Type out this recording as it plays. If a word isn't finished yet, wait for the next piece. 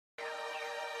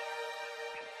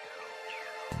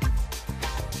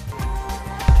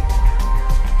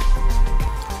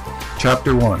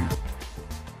Chapter 1.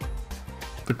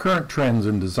 The current trends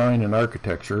in design and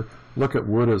architecture look at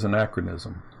wood as an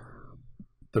anachronism.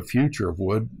 The future of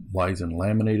wood lies in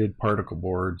laminated particle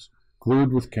boards,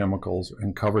 glued with chemicals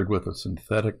and covered with a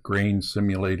synthetic grain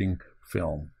simulating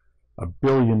film, a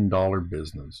billion-dollar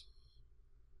business.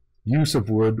 Use of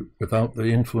wood without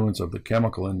the influence of the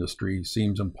chemical industry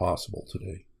seems impossible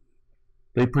today.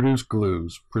 They produce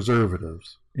glues,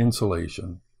 preservatives,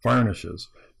 insulation, varnishes,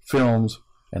 films,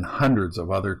 and hundreds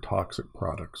of other toxic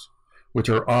products, which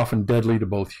are often deadly to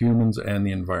both humans and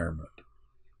the environment.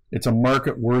 It's a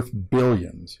market worth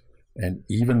billions, and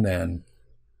even then,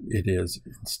 it is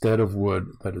instead of wood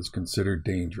that is considered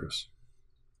dangerous,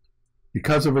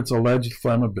 because of its alleged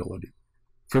flammability.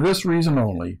 For this reason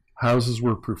only, houses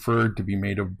were preferred to be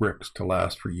made of bricks to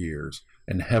last for years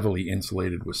and heavily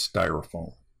insulated with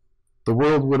styrofoam. The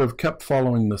world would have kept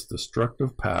following this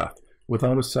destructive path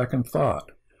without a second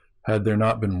thought, had there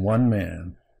not been one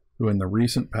man who in the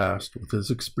recent past, with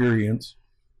his experience,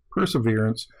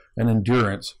 perseverance, and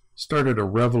endurance, started a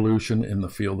revolution in the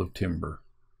field of timber.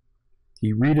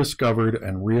 He rediscovered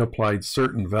and reapplied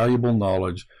certain valuable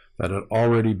knowledge that had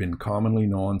already been commonly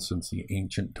known since the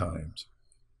ancient times.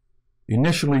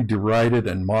 Initially derided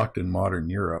and mocked in modern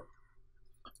Europe,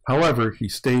 however, he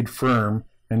stayed firm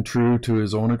and true to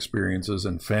his own experiences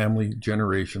and family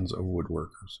generations of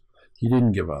woodworkers. He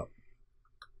didn't give up.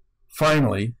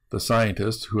 Finally, the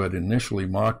scientists who had initially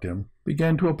mocked him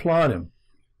began to applaud him,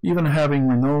 even having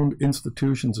renowned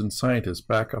institutions and scientists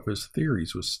back up his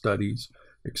theories with studies,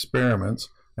 experiments,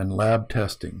 and lab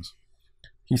testings.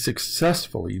 He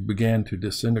successfully began to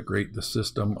disintegrate the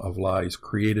system of lies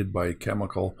created by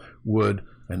chemical, wood,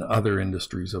 and other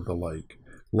industries of the like,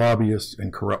 lobbyists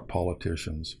and corrupt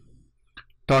politicians.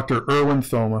 Dr. Erwin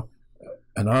Thoma,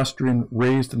 an Austrian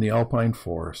raised in the alpine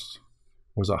forests,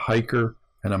 was a hiker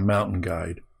and a mountain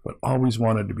guide, but always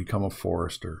wanted to become a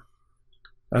forester.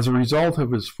 As a result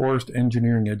of his forest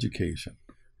engineering education,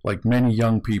 like many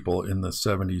young people in the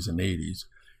 70s and 80s,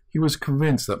 he was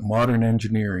convinced that modern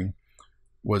engineering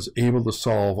was able to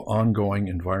solve ongoing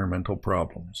environmental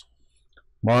problems.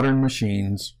 Modern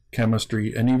machines,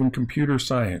 chemistry, and even computer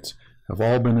science have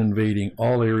all been invading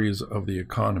all areas of the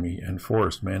economy and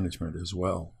forest management as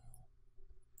well.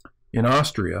 In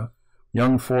Austria,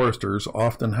 young foresters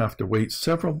often have to wait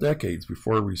several decades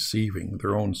before receiving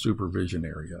their own supervision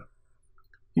area.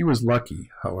 He was lucky,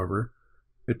 however.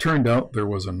 It turned out there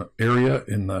was an area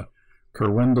in the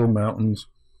Kurwendel Mountains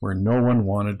where no one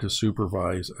wanted to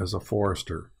supervise as a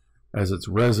forester, as its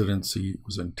residency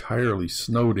was entirely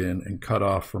snowed in and cut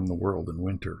off from the world in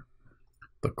winter.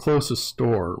 The closest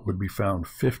store would be found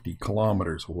 50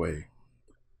 kilometers away.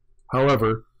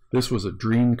 However, this was a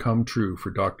dream come true for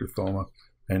Dr. Thoma,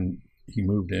 and he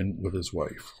moved in with his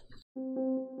wife.